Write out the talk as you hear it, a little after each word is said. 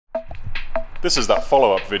This is that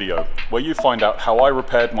follow-up video where you find out how I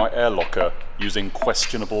repaired my air locker using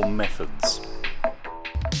questionable methods.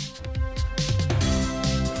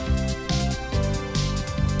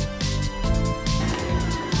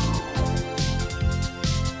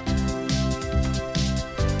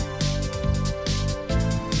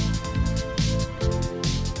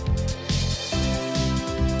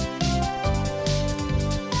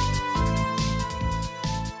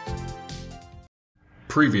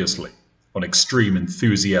 Previously, on extreme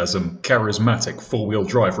enthusiasm, charismatic four-wheel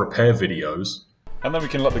drive repair videos. And then we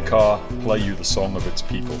can let the car play you the song of its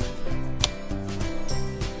people.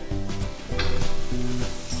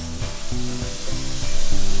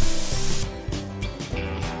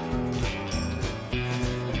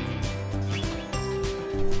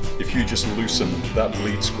 If you just loosen that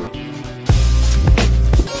bleed screw.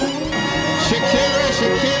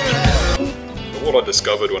 But what I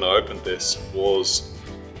discovered when I opened this was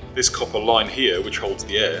this copper line here, which holds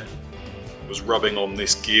the air, was rubbing on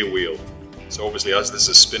this gear wheel. So obviously as this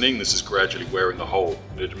is spinning, this is gradually wearing the hole.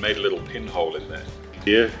 It had made a little pinhole in there.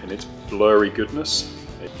 Here, in its blurry goodness.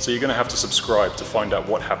 So you're going to have to subscribe to find out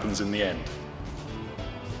what happens in the end.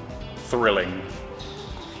 Thrilling.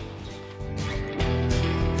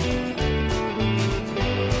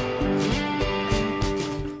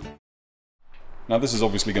 Now this is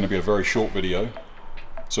obviously going to be a very short video,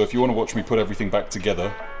 so if you want to watch me put everything back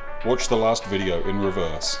together, watch the last video in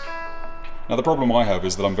reverse. Now the problem I have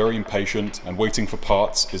is that I'm very impatient and waiting for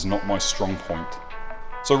parts is not my strong point.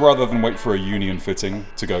 So rather than wait for a union fitting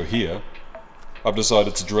to go here, I've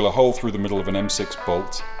decided to drill a hole through the middle of an M6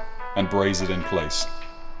 bolt and braze it in place.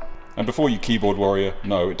 And before you keyboard warrior,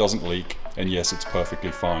 no, it doesn't leak, and yes, it's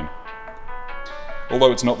perfectly fine.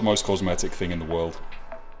 Although it's not the most cosmetic thing in the world.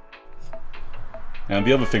 And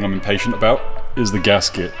the other thing I'm impatient about is the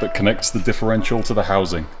gasket that connects the differential to the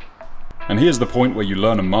housing. And here's the point where you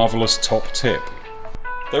learn a marvelous top tip.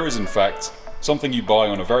 There is in fact something you buy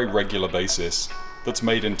on a very regular basis that's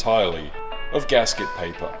made entirely of gasket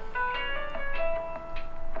paper.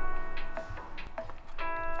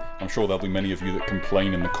 I'm sure there'll be many of you that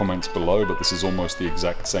complain in the comments below, but this is almost the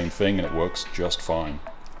exact same thing and it works just fine.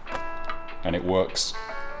 And it works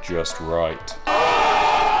just right.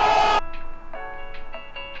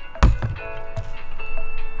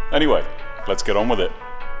 Anyway, let's get on with it.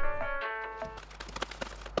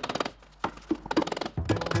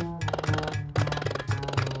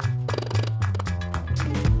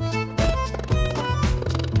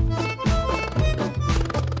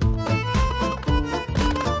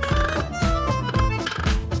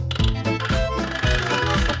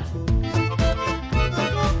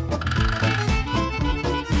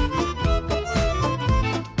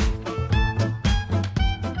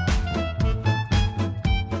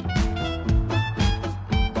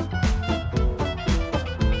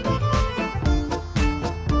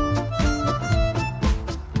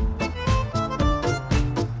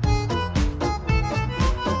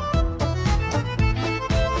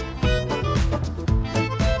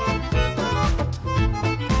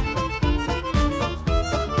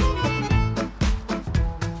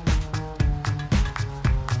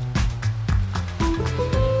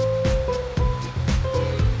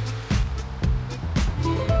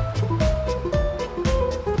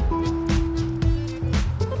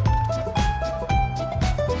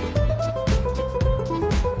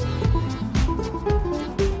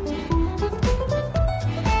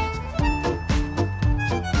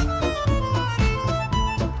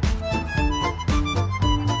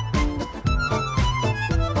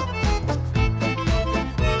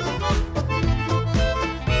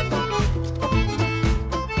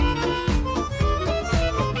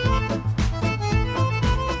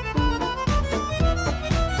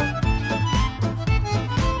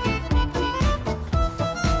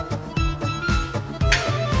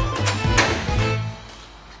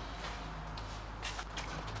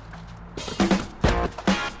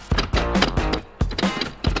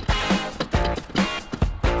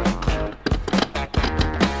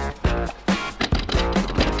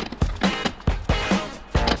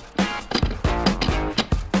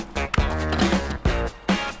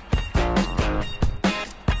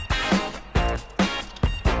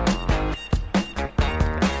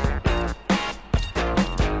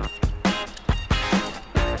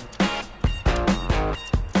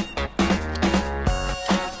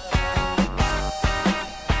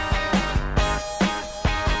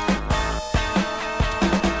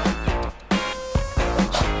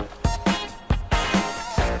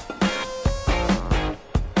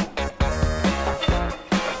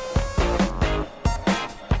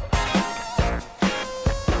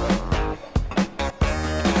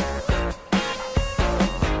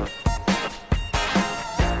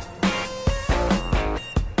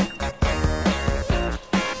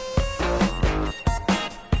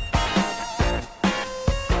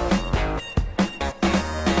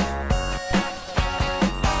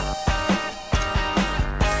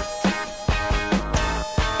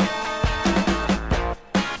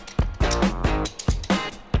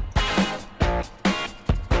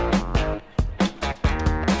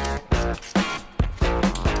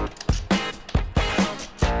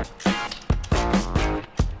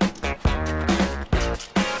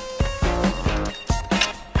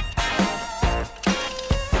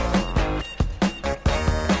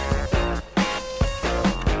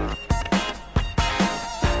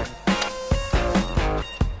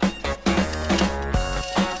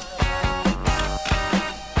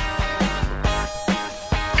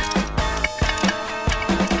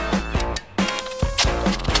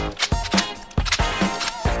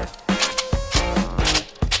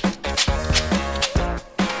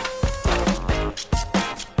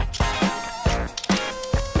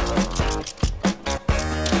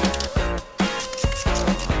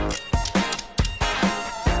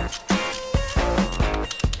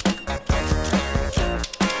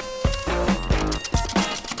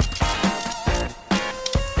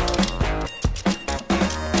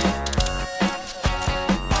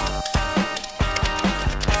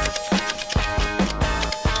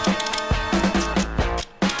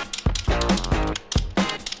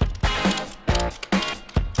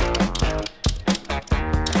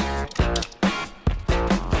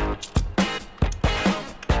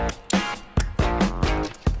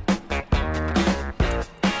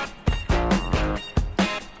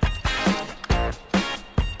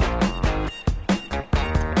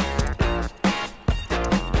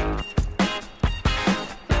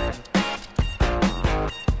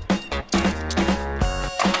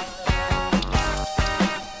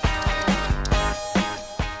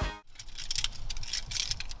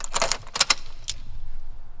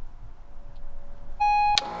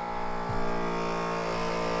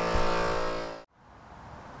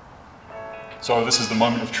 So this is the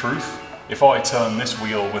moment of truth. If I turn this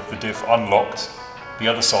wheel with the diff unlocked, the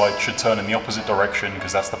other side should turn in the opposite direction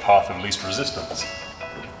because that's the path of least resistance.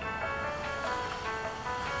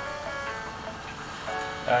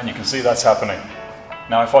 And you can see that's happening.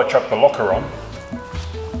 Now if I chuck the locker on,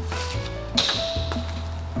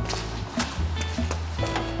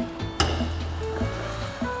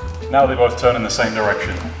 now they both turn in the same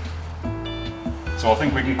direction. So I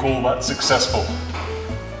think we can call that successful.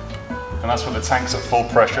 And that's where the tank's at full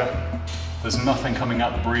pressure. There's nothing coming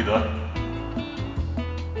out the breather.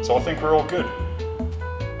 So I think we're all good.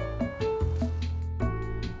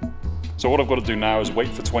 So what I've got to do now is wait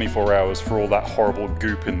for 24 hours for all that horrible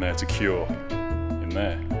goop in there to cure. In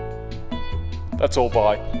there. That's all,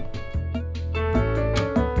 bye.